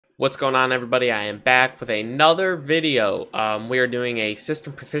What's going on, everybody? I am back with another video. We are doing a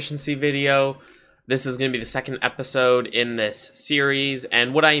system proficiency video. This is going to be the second episode in this series,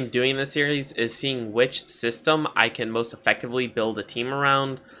 and what I am doing in this series is seeing which system I can most effectively build a team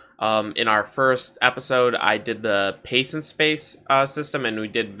around. In our first episode, I did the pace and space system, and we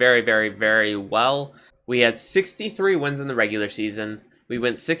did very well. We had 63 wins in the regular season. We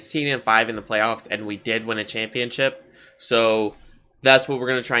went 16-5 in the playoffs, and we did win a championship. So that's what we're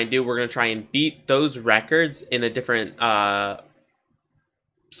going to try and do. We're going to try and beat those records in a different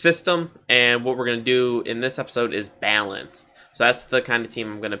system. And what we're going to do in this episode is balanced. So that's the kind of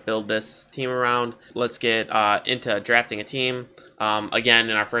team I'm going to build this team around. Let's get into drafting a team.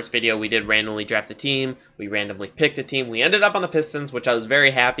 Again, in our first video, we did randomly draft a team. We randomly picked a team. We ended up on the Pistons, which I was very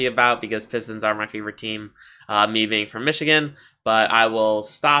happy about because Pistons are my favorite team, me being from Michigan. But I will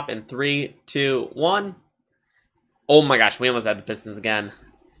stop in 3, 2, 1. Oh my gosh, we almost had the Pistons again.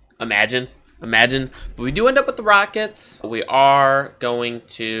 Imagine. But we do end up with the Rockets. We are going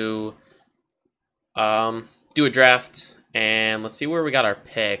to do a draft, and let's see where we got our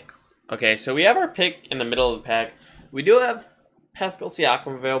pick. Okay, so we have our pick in the middle of the pack. We do have Pascal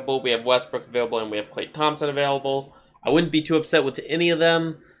Siakam available, we have Westbrook available, and we have Klay Thompson available. I wouldn't be too upset with any of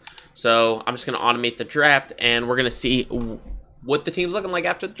them. So I'm just going to automate the draft, and we're going to see what the team's looking like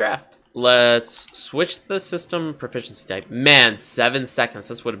after the draft. Let's switch the system proficiency type. Man, 7 seconds.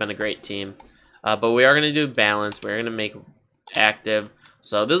 This would have been a great team. But we are going to do balance. We're going to make active.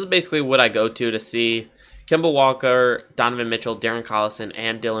 So this is basically what I go to see. Kemba Walker, Donovan Mitchell, Darren Collison,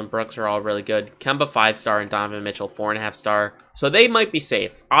 and Dylan Brooks are all really good. Kemba 5-star and Donovan Mitchell 4.5-star. So they might be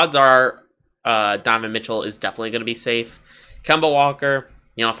safe. Odds are Donovan Mitchell is definitely going to be safe. Kemba Walker,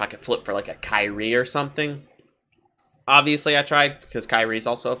 you know, if I could flip for like a Kyrie or something. Obviously, I tried because Kyrie's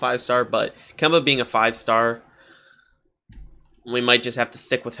also a 5-star, but Kemba being a 5-star, we might just have to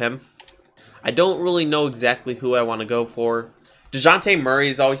stick with him. I don't really know exactly who I want to go for. DeJounte Murray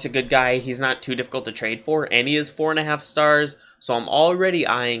is always a good guy. He's not too difficult to trade for, and he is 4.5 stars, so I'm already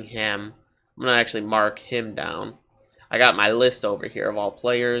eyeing him. I'm going to actually mark him down. I got my list over here of all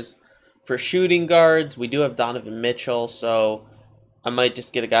players. For shooting guards, we do have Donovan Mitchell, so I might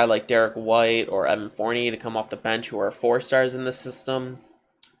just get a guy like Derek White or Evan Fournier to come off the bench who are 4 stars in the system.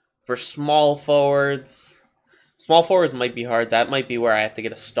 For small forwards might be hard. That might be where I have to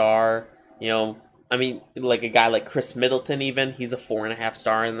get a star. You know, I mean, like a guy like Chris Middleton even. He's a 4.5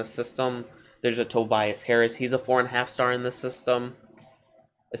 star in the system. There's a Tobias Harris. He's a 4.5 star in the system.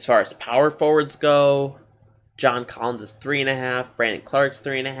 As far as power forwards go, John Collins is 3.5. Brandon Clark's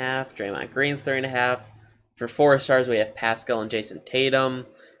 3.5. Draymond Green's 3.5. For 4 stars, we have Pascal and Jason Tatum.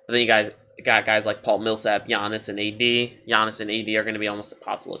 But then you guys got guys like Paul Millsap, Giannis, and AD. Giannis and AD are going to be almost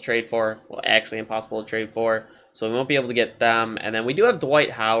impossible to trade for. Well, actually impossible to trade for. So we won't be able to get them. And then we do have Dwight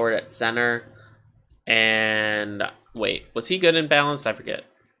Howard at center. And wait, was he good and balanced? I forget.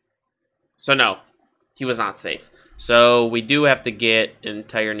 So no, he was not safe. So we do have to get an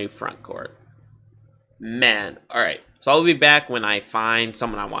entire new front court. Man, all right. So I'll be back when I find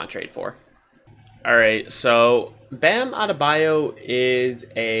someone I want to trade for. Alright, so Bam Adebayo is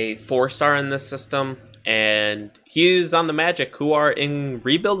a 4-star in this system, and he's on the Magic, who are in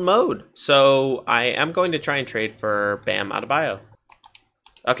rebuild mode. So I am going to try and trade for Bam Adebayo.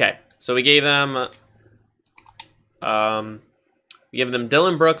 Okay, so we gave them Dylan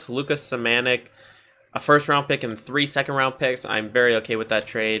Brooks, Lucas Samanik, a 1st-round pick, and 3 second-round picks. I'm very okay with that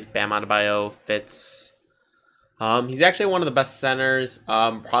trade. Bam Adebayo fits. He's actually one of the best centers,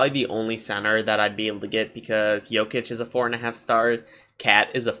 probably the only center that I'd be able to get because Jokic is a 4.5 star, Cat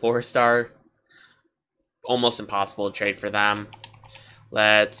is a 4-star. Almost impossible to trade for them.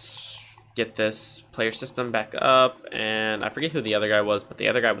 Let's get this player system back up, and I forget who the other guy was, but the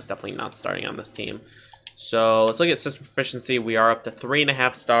other guy was definitely not starting on this team. So let's look at system proficiency. We are up to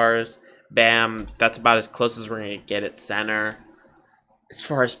 3.5 stars. Bam, that's about as close as we're going to get at center. As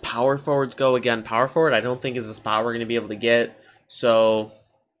far as power forwards go, again, power forward I don't think is a spot we're going to be able to get. So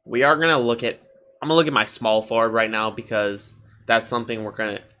we are going to look at, I'm going to look at my small forward right now because that's something we're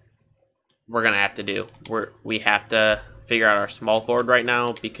going to have to do. We have to figure out our small forward right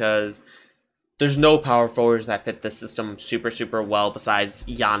now because there's no power forwards that fit this system super well besides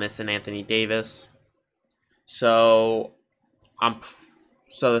Giannis and Anthony Davis. So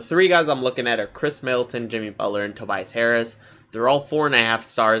the 3 guys I'm looking at are Chris Middleton, Jimmy Butler, and Tobias Harris. They're all 4.5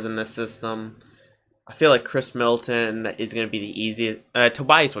 stars in this system. I feel like Chris Middleton is going to be the easiest.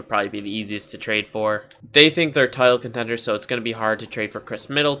 Tobias would probably be the easiest to trade for. They think they're title contenders, so it's going to be hard to trade for Chris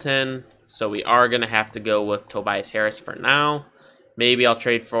Middleton. So we are going to have to go with Tobias Harris for now. Maybe I'll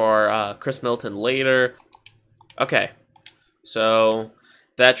trade for Chris Middleton later. Okay, so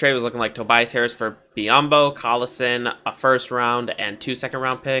That trade was looking like Tobias Harris for Biombo, Collison, a first round, and 2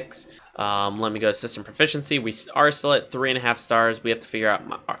 second-round picks. Let me go to system proficiency. We are still at 3.5 stars. We have to figure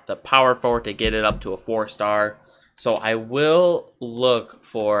out the power forward to get it up to a 4-star. So I will look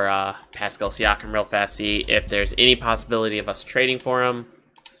for Pascal Siakam real fast, see if there's any possibility of us trading for him.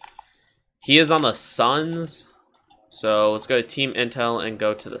 He is on the Suns. So let's go to Team Intel and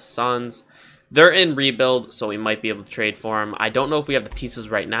go to the Suns. They're in rebuild, so we might be able to trade for him. I don't know if we have the pieces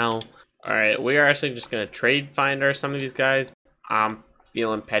right now. All right, we are actually just going to trade finder some of these guys. I'm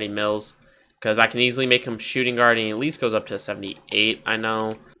feeling Patty Mills because I can easily make him shooting guard, and he at least goes up to 78, I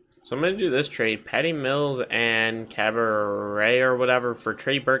know. So I'm going to do this trade. Patty Mills and Cabaret or whatever for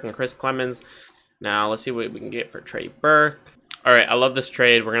Trey Burke and Chris Clemens. Now, let's see what we can get for Trey Burke. All right, I love this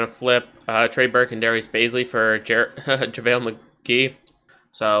trade. We're going to flip Trey Burke and Darius Baisley for JaVale McGee.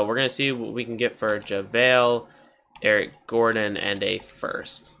 So we're going to see what we can get for JaVale, Eric Gordon, and a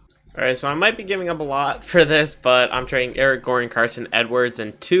first. All right, so I might be giving up a lot for this, but I'm trading Eric Gordon, Carson Edwards,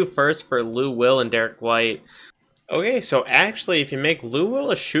 and 2 firsts for Lou Will and Derek White. Okay, so actually, if you make Lou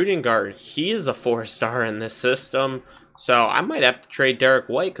Will a shooting guard, he is a 4-star in this system. So I might have to trade Derek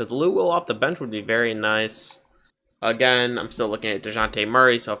White because Lou Will off the bench would be very nice. Again, I'm still looking at DeJounte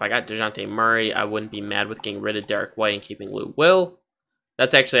Murray, so if I got DeJounte Murray, I wouldn't be mad with getting rid of Derek White and keeping Lou Will.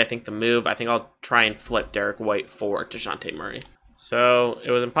 That's actually, I think, the move. I think I'll try and flip Derek White for DeJounte Murray. So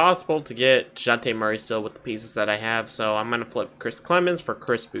it was impossible to get DeJounte Murray still with the pieces that I have, so I'm going to flip Chris Clemens for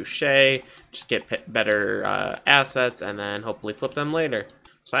Chris Boucher, just get better assets, and then hopefully flip them later.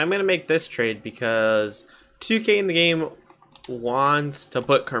 So I'm going to make this trade because 2K in the game wants to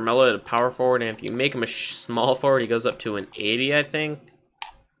put Carmelo at a power forward, and if you make him a small forward, he goes up to an 80, I think.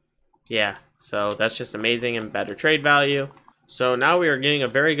 Yeah, so that's just amazing and better trade value. So now we are getting a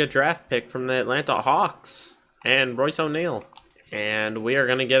very good draft pick from the Atlanta Hawks and Royce O'Neal. And we are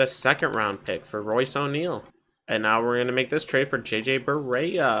going to get a 2nd round pick for Royce O'Neal. And now we're going to make this trade for JJ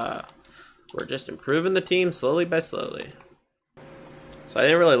Barea. We're just improving the team slowly by slowly. So I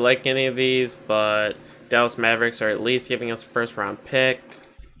didn't really like any of these, but Dallas Mavericks are at least giving us a 1st round pick.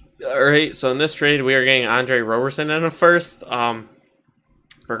 Alright, so in this trade, we are getting Andre Roberson in a first. For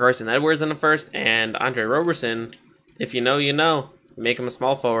Carson Edwards in a first. And Andre Roberson, if you know, you know. Make him a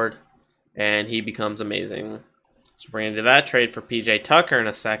small forward, and he becomes amazing. So we're going to do that trade for PJ Tucker in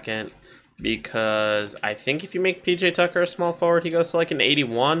a second. Because I think if you make PJ Tucker a small forward, he goes to like an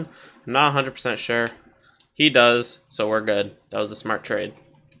 81. I'm not 100% sure. He does, so we're good. That was a smart trade.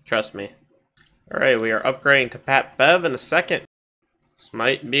 Trust me. Alright, we are upgrading to Pat Bev in a second. This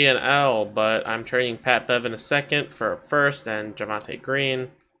might be an L, but I'm trading Pat Bev in a second for a first and Javonte Green.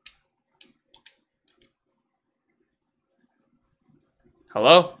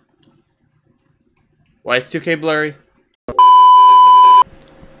 Hello? Why is 2K blurry?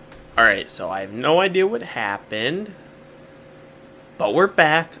 Alright, so I have no idea what happened. But we're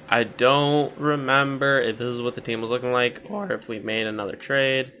back. I don't remember if this is what the team was looking like or if we made another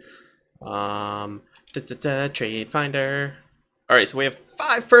trade. Trade finder. Alright, so we have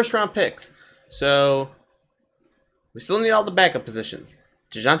 5 1st round picks. So we still need all the backup positions.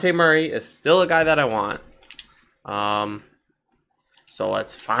 DeJounte Murray is still a guy that I want. So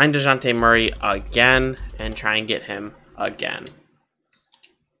let's find DeJounte Murray again and try and get him again.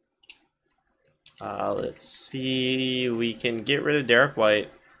 Let's see. We can get rid of Derek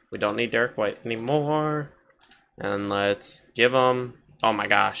White. We don't need Derek White anymore. And let's give him... Oh my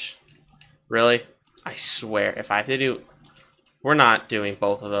gosh. Really? I swear, if I have to do... We're not doing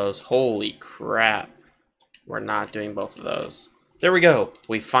both of those. Holy crap. We're not doing both of those. There we go.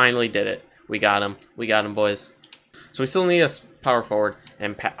 We finally did it. We got him. We got him, boys. So we still need a power forward.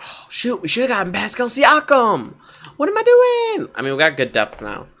 And oh, shoot. We should have gotten Pascal Siakam. What am I doing? I mean, we got good depth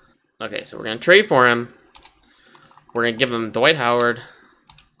now. Okay, so we're going to trade for him. We're going to give them Dwight Howard.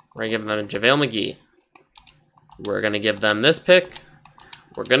 We're going to give them JaVale McGee. We're going to give them this pick.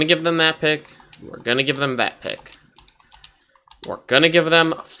 We're going to give them that pick. We're going to give them that pick. We're going to give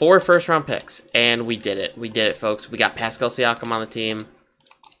them 4 1st round picks. And we did it. We did it, folks. We got Pascal Siakam on the team.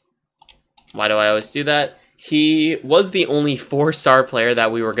 Why do I always do that? He was the only 4-star player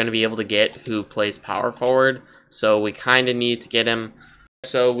that we were going to be able to get who plays power forward. So we kind of need to get him.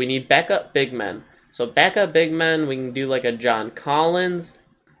 So we need backup big men. So backup big men, we can do like a John Collins.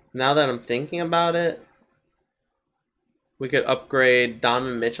 Now that I'm thinking about it, we could upgrade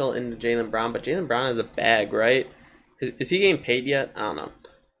Donovan Mitchell into Jaylen Brown. But Jaylen Brown has a bag, right? Is he getting paid yet? I don't know.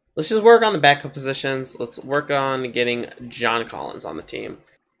 Let's just work on the backup positions. Let's work on getting John Collins on the team.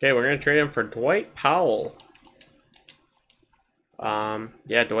 Okay, we're going to trade him for Dwight Powell.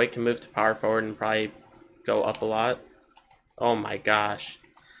 Yeah, Dwight can move to power forward and probably go up a lot. Oh my gosh.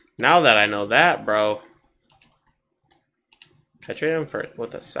 Now that I know that, bro. Can I trade him for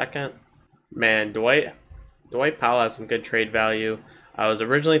with a second? Man, Dwight Powell has some good trade value. I was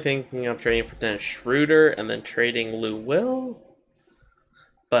originally thinking of trading for Dennis Schroeder and then trading Lou Will.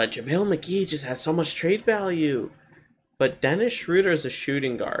 But JaVale McGee just has so much trade value. But Dennis Schroeder is a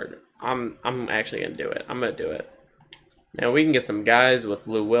shooting guard. I'm actually gonna do it. I'm gonna do it. Now we can get some guys with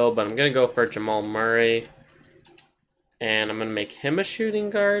Lou Will, but I'm gonna go for Jamal Murray. And I'm gonna make him a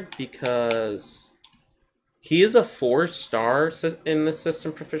shooting guard because he is a 4-star in the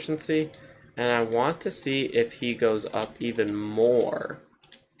system proficiency. And I want to see if he goes up even more.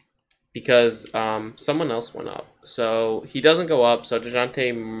 Because someone else went up. So he doesn't go up. So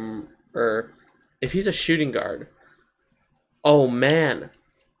DeJounte, or if he's a shooting guard. Oh man.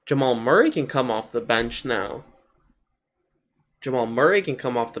 Jamal Murray can come off the bench now. Jamal Murray can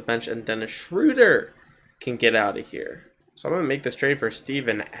come off the bench and Dennis Schroeder can get out of here. So I'm going to make this trade for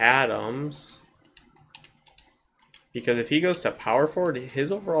Steven Adams. Because if he goes to power forward,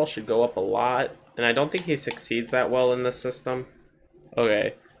 his overall should go up a lot. And I don't think he succeeds that well in this system.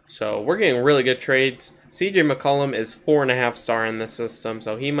 Okay, so we're getting really good trades. CJ McCollum is 4.5-star in this system,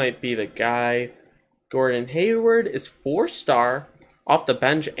 so he might be the guy. Gordon Hayward is 4-star off the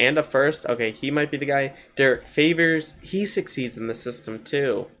bench and a first. Okay, he might be the guy. Derek Favors, he succeeds in the system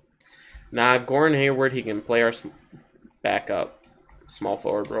too. Nah, Gordon Hayward, he can play our backup small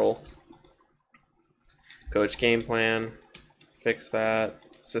forward role. Coach game plan, fix that.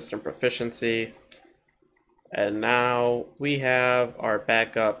 System proficiency. And now we have our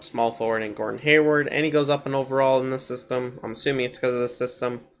backup small forward in Gordon Hayward, and he goes up in overall in the system. I'm assuming it's because of the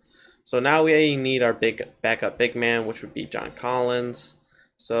system. So now we need our backup big man, which would be John Collins.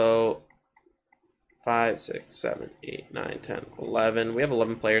 So 5, 6, 7, 8, 9, 10, 11. We have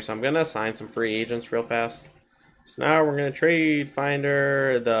 11 players, so I'm going to assign some free agents real fast. So now we're going to trade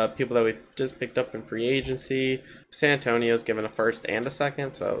finder the people that we just picked up in free agency. San Antonio's given a first and a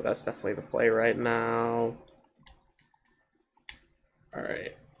second, so that's definitely the play right now. All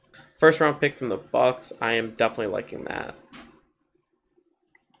right. First round pick from the Bucks. I am definitely liking that.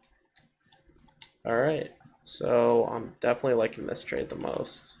 All right. So I'm definitely liking this trade the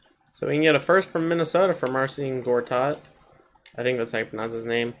most. So we can get a first from Minnesota for Marcin Gortat. I think that's how you pronounce his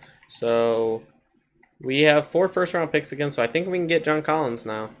name. So we have 4 first-round picks again, so I think we can get John Collins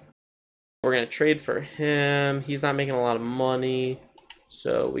now. We're going to trade for him. He's not making a lot of money,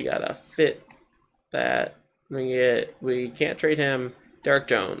 so we got to fit that. We can't trade him. Derek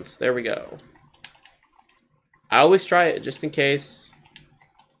Jones. There we go. I always try it just in case.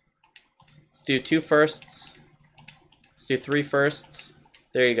 Let's do 2 firsts. Let's do 3 firsts.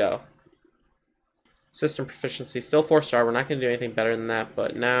 There you go. System proficiency. Still 4-star. We're not going to do anything better than that,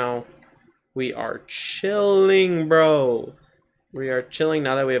 but now we are chilling, bro. We are chilling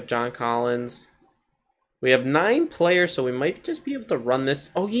now that we have John Collins. We have 9 players, so we might just be able to run this.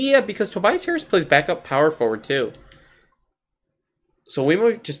 Oh, yeah, because Tobias Harris plays backup power forward, too. So we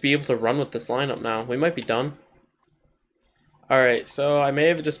might just be able to run with this lineup now. We might be done. All right, so I may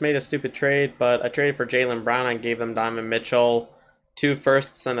have just made a stupid trade, but I traded for Jaylen Brown. I gave them Diamond Mitchell 2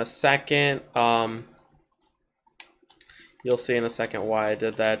 firsts and a second. You'll see in a second why I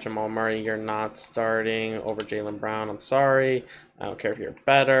did that. Jamal Murray, you're not starting over Jaylen Brown. I'm sorry. I don't care if you're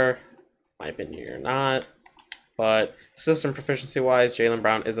better. In my opinion, you're not. But system proficiency-wise, Jaylen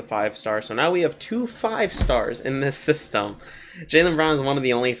Brown is a 5-star. So now we have 2 5-stars in this system. Jaylen Brown is one of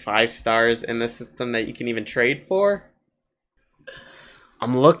the only 5-stars in this system that you can even trade for.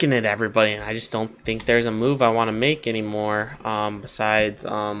 I'm looking at everybody, and I just don't think there's a move I want to make anymore. Besides,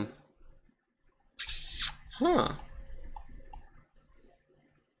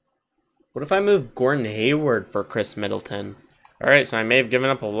 what if I move Gordon Hayward for Chris Middleton? Alright, so I may have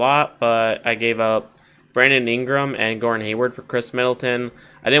given up a lot, but I gave up Brandon Ingram and Gordon Hayward for Chris Middleton.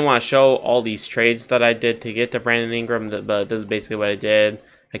 I didn't want to show all these trades that I did to get to Brandon Ingram, but this is basically what I did.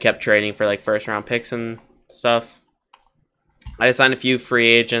 I kept trading for like first-round picks and stuff. I just signed a few free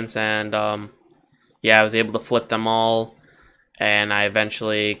agents, and yeah, I was able to flip them all. And I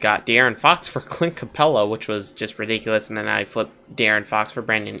eventually got De'Aaron Fox for Clint Capella, which was just ridiculous. And then I flipped De'Aaron Fox for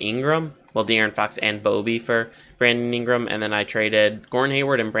Brandon Ingram. Well, De'Aaron Fox and Bobby for Brandon Ingram. And then I traded Gordon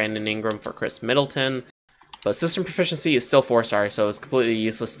Hayward and Brandon Ingram for Chris Middleton. But system proficiency is still 4-star, so it's completely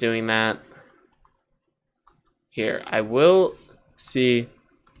useless doing that. Here, I will see.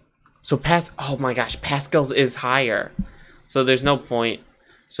 So oh my gosh, Pascal's is higher. So there's no point.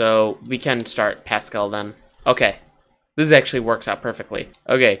 So we can start Pascal then. Okay. This actually works out perfectly.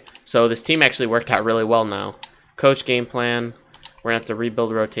 Okay, so this team actually worked out really well now. Coach game plan. We're going to have to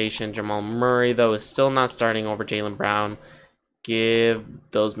rebuild rotation. Jamal Murray, though, is still not starting over Jaylen Brown. give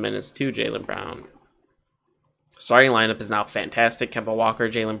those minutes to Jaylen Brown. Starting lineup is now fantastic. Kemba Walker,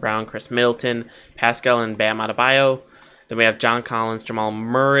 Jaylen Brown, Chris Middleton, Pascal, and Bam Adebayo. Then we have John Collins, Jamal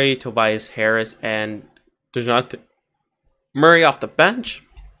Murray, Tobias Harris, and DeJounte Murray off the bench.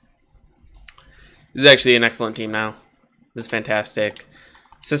 This is actually an excellent team now. This is fantastic.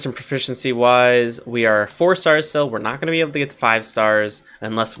 System proficiency wise, we are 4 stars still. We're not going to be able to get to 5 stars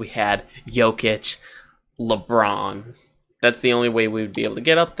unless we had Jokic, LeBron. That's the only way we would be able to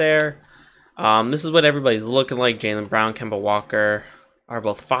get up there. This is what everybody's looking like. Jaylen Brown, Kemba Walker are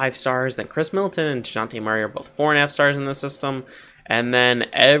both 5 stars. Then Chris Middleton and DeJounte Murray are both 4.5 stars in the system. And then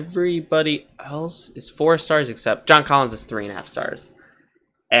everybody else is 4 stars except John Collins is 3.5 stars.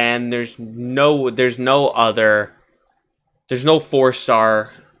 And there's no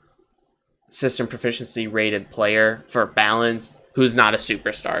 4-star system proficiency rated player for balance who's not a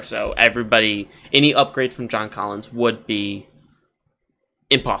superstar. So everybody, any upgrade from John Collins would be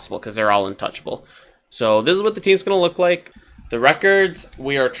impossible because they're all untouchable. So this is what the team's going to look like. The records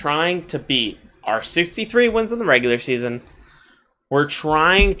we are trying to beat are 63 wins in the regular season. We're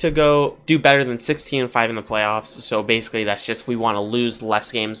trying to go do better than 16-5 in the playoffs. So basically that's just we want to lose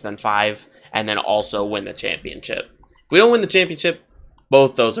less games than 5 and then also win the championship. If we don't win the championship,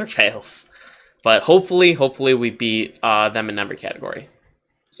 both those are fails. But hopefully we beat them in every category.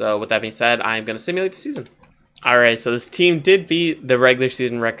 So with that being said, I'm going to simulate the season. Alright, so this team did beat the regular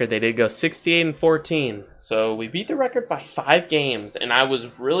season record. They did go 68-14. So we beat the record by 5 games. And I was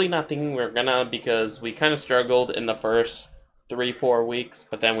really not thinking we were going to because we kind of struggled in the first 3-4 weeks.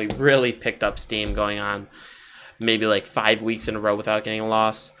 But then we really picked up steam going on maybe like 5 weeks in a row without getting a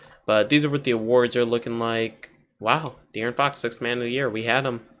loss. But these are what the awards are looking like. Wow, De'Aaron Fox, 6th man of the year. We had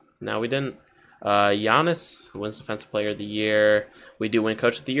him. No, we didn't. Giannis, who wins Defensive Player of the Year. We do win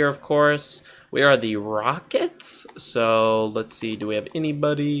Coach of the Year, of course. We are the Rockets. So let's see. Do we have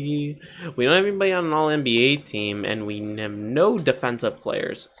anybody? We don't have anybody on an all-NBA team, and we have no defensive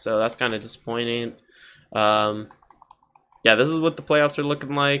players. So that's kind of disappointing. Yeah, this is what the playoffs are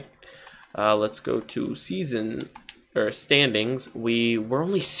looking like. Let's go to season or standings. We were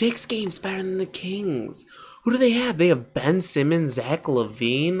only 6 games better than the Kings. Who do they have? They have Ben Simmons, Zach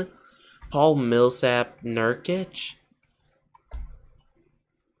LaVine, Paul Millsap, Nurkic.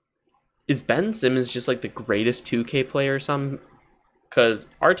 Is Ben Simmons just like the greatest 2K player or something? Because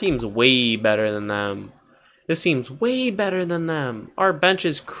our team's way better than them. This team's way better than them. Our bench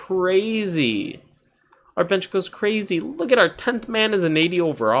is crazy. Our bench goes crazy. Look at our 10th man is an 80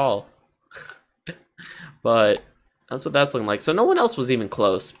 overall. But that's what that's looking like. So no one else was even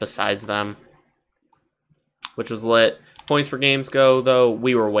close besides them, which was lit. Points per games go, though,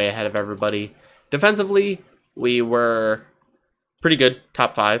 we were way ahead of everybody. Defensively, we were pretty good,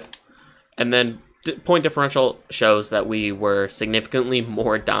 top 5. And then point differential shows that we were significantly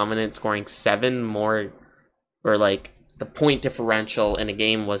more dominant, scoring 7 more, or like the point differential in a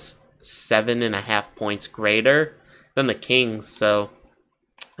game was 7.5 points greater than the Kings. So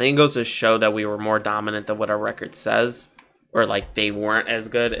I think it goes to show that we were more dominant than what our record says, or like they weren't as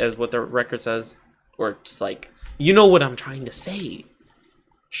good as what the record says, or just like, you know what I'm trying to say.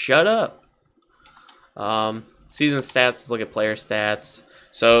 Shut up. Season stats, let's look at player stats.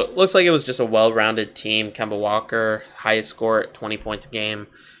 So it looks like it was just a well-rounded team. Kemba Walker, highest score at 20 points a game.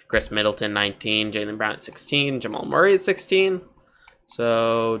 Chris Middleton, 19. Jaylen Brown at 16. Jamal Murray at 16.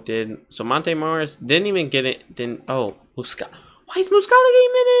 So Monte Morris didn't even get it. Oh, Muscala. Why is Muscala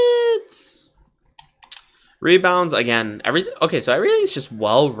getting minutes? Rebounds, again. Okay, so everything's just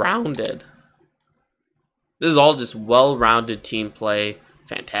well-rounded. This is all just well-rounded team play.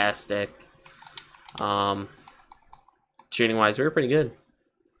 Fantastic. Shooting-wise, we were pretty good.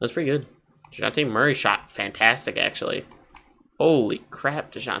 That's pretty good. DeJounte Murray shot fantastic, actually. Holy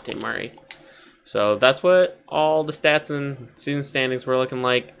crap, DeJounte Murray. So that's what all the stats and season standings were looking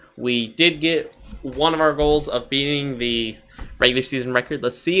like. We did get one of our goals of beating the regular season record.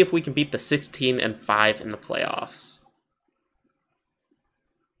 Let's see if we can beat the 16-5 in the playoffs.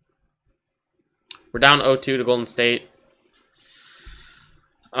 We're down 0-2 to Golden State.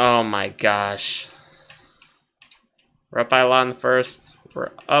 Oh my gosh. We're up by a lot in the first.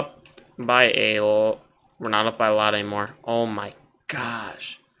 We're up by we're not up by a lot anymore. Oh my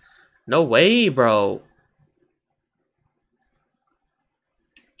gosh. No way, bro.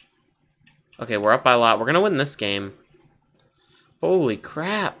 Okay, we're up by a lot. We're gonna win this game. Holy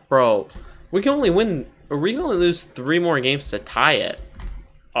crap, bro. We can only win, or we can only lose 3 more games to tie it.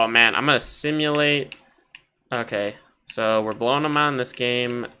 Oh man, I'm gonna simulate. Okay, so we're blowing them out in this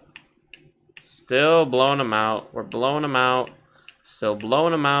game. Still blowing them out. We're blowing them out. Still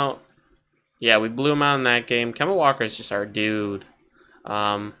blowing them out. Yeah, we blew him out in that game. Kemba Walker is just our dude.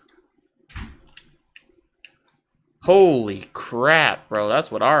 Holy crap, bro.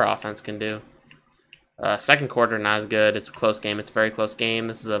 That's what our offense can do. Second quarter, not as good. It's a close game. It's a very close game.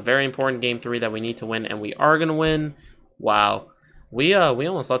 This is a very important game 3 that we need to win, and we are going to win. Wow. We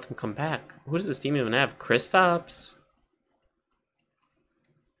almost let them come back. Who does this team even have? Kristaps?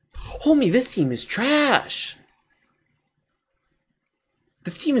 Homie, this team is trash.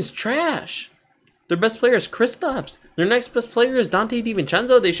 This team is trash. Their best player is Kristaps. Their next best player is Dante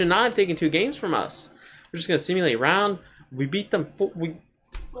DiVincenzo. They should not have taken 2 games from us. We're just going to simulate round. We beat them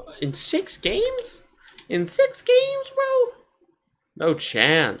in 6 games? In 6 games, bro? No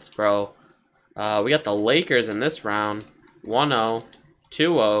chance, bro. We got the Lakers in this round. 1-0,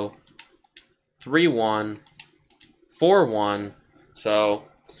 2-0, 3-1, 4-1. So,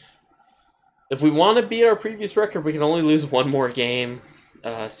 if we want to beat our previous record, we can only lose 1 more game.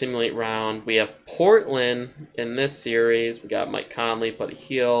 Simulate round. We have Portland in this series. We got Mike Conley, Buddy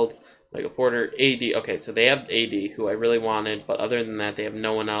Hield, Michael Porter, AD. Okay, so they have AD, who I really wanted, but other than that, they have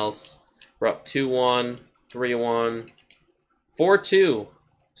no one else. We're up 2-1, 3-1, 4-2.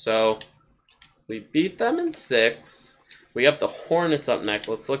 So we beat them in 6. We have the Hornets up next.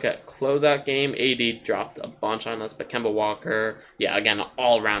 Let's look at closeout game. AD dropped a bunch on us, but Kemba Walker, yeah, again, an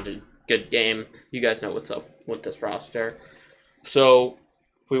all-rounded good game. You guys know what's up with this roster. So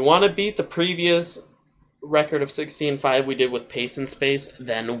if we want to beat the previous record of 16-5 we did with pace and space,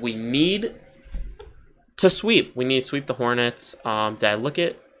 then we need to sweep. We need to sweep the Hornets. Did I look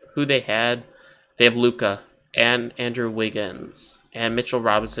at who they had? They have Luka and Andrew Wiggins and Mitchell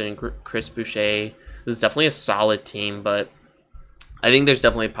Robinson and Chris Boucher. This is definitely a solid team, but I think there's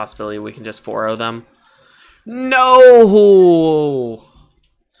definitely a possibility we can just 4-0 them. No!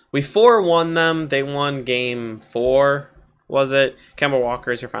 We 4-1 them. They won game 4. Was it? Kemba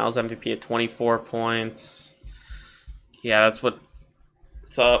Walker is your finals MVP at 24 points. Yeah, that's what's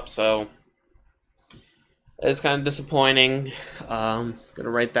up. So it's kind of disappointing. Gonna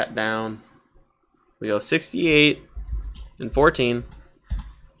write that down. We go 68-14.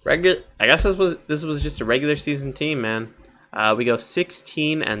 I guess this was just a regular season team, man. We go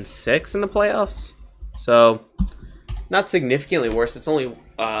 16-6 in the playoffs. So not significantly worse. It's only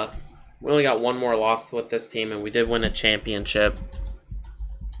we only got 1 more loss with this team, and we did win a championship.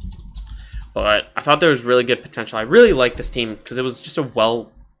 But I thought there was really good potential. I really like this team because it was just a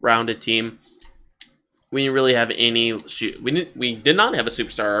well-rounded team. We didn't really have any shoot. We did not have a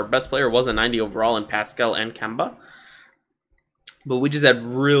superstar. Our best player was a 90 overall in Pascal and Kemba. But we just had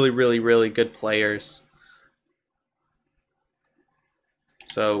really, really, really good players.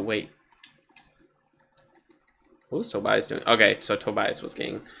 So, wait. What was Tobias doing? Okay, so Tobias was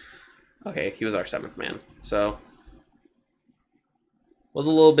getting... Okay, he was our 7th man. So, was a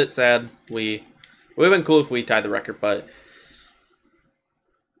little bit sad. We would have been cool if we tied the record, but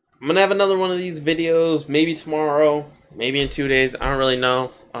I'm going to have another one of these videos, maybe tomorrow, maybe in 2 days. I don't really know.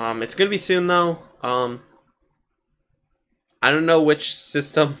 It's going to be soon, though. I don't know which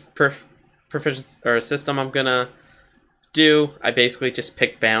system system I'm going to do. I basically just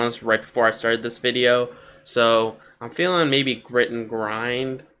picked balance right before I started this video. So, I'm feeling maybe grit and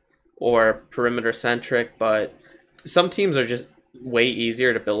grind or perimeter centric, but some teams are just way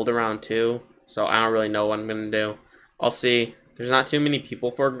easier to build around too. So I don't really know what I'm gonna do. I'll see. There's not too many people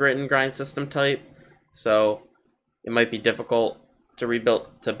for a grit and grind system type, so it might be difficult to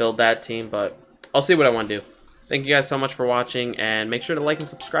build that team, but I'll see what I want to do. Thank you guys so much for watching, and make sure to like and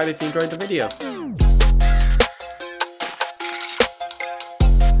subscribe if you enjoyed the video.